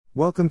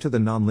Welcome to the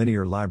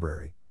Nonlinear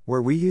Library,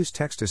 where we use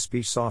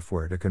text-to-speech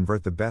software to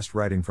convert the best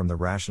writing from the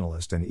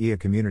Rationalist and EA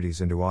communities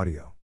into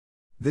audio.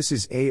 This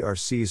is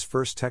ARC's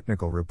first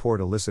technical report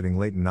eliciting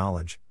latent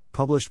knowledge,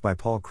 published by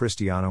Paul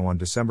Christiano on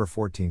December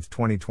 14,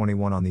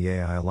 2021 on the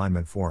AI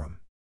Alignment Forum.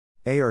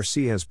 ARC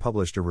has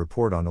published a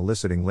report on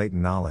eliciting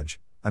latent knowledge,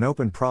 an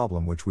open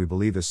problem which we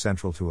believe is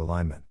central to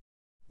alignment.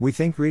 We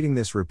think reading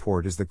this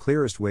report is the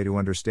clearest way to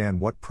understand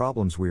what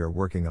problems we are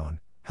working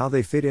on, how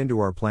they fit into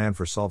our plan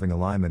for solving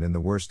alignment in the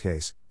worst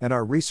case, and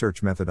our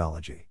research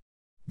methodology.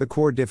 The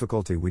core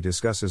difficulty we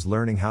discuss is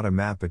learning how to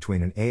map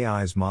between an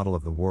AI's model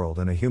of the world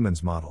and a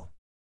human's model.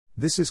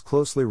 This is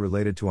closely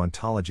related to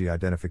ontology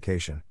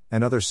identification,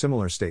 and other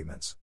similar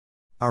statements.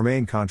 Our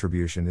main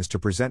contribution is to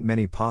present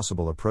many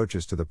possible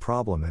approaches to the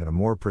problem and a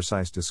more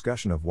precise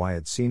discussion of why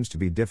it seems to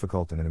be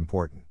difficult and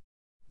important.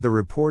 The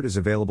report is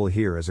available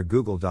here as a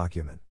Google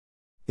document.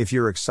 If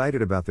you're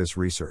excited about this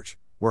research,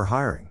 we're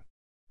hiring.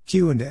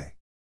 Q&A.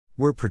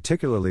 We're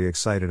particularly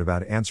excited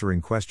about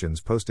answering questions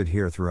posted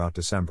here throughout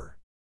December.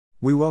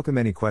 We welcome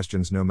any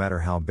questions no matter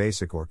how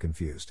basic or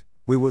confused.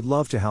 We would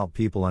love to help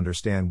people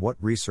understand what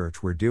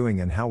research we're doing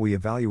and how we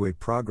evaluate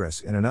progress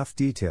in enough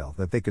detail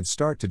that they could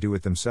start to do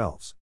it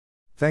themselves.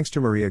 Thanks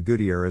to María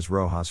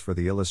Gutiérrez-Rojas for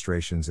the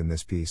illustrations in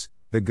this piece,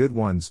 the good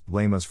ones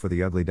blame us for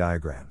the ugly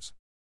diagrams.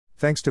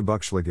 Thanks to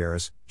Buck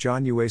Shlegeris,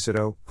 Jon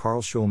Uesato,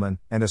 Carl Shulman,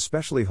 and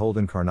especially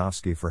Holden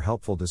Karnofsky for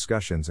helpful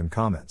discussions and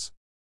comments.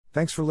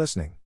 Thanks for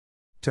listening.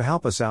 To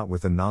help us out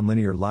with the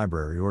Nonlinear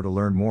Library or to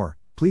learn more,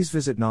 please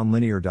visit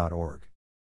nonlinear.org.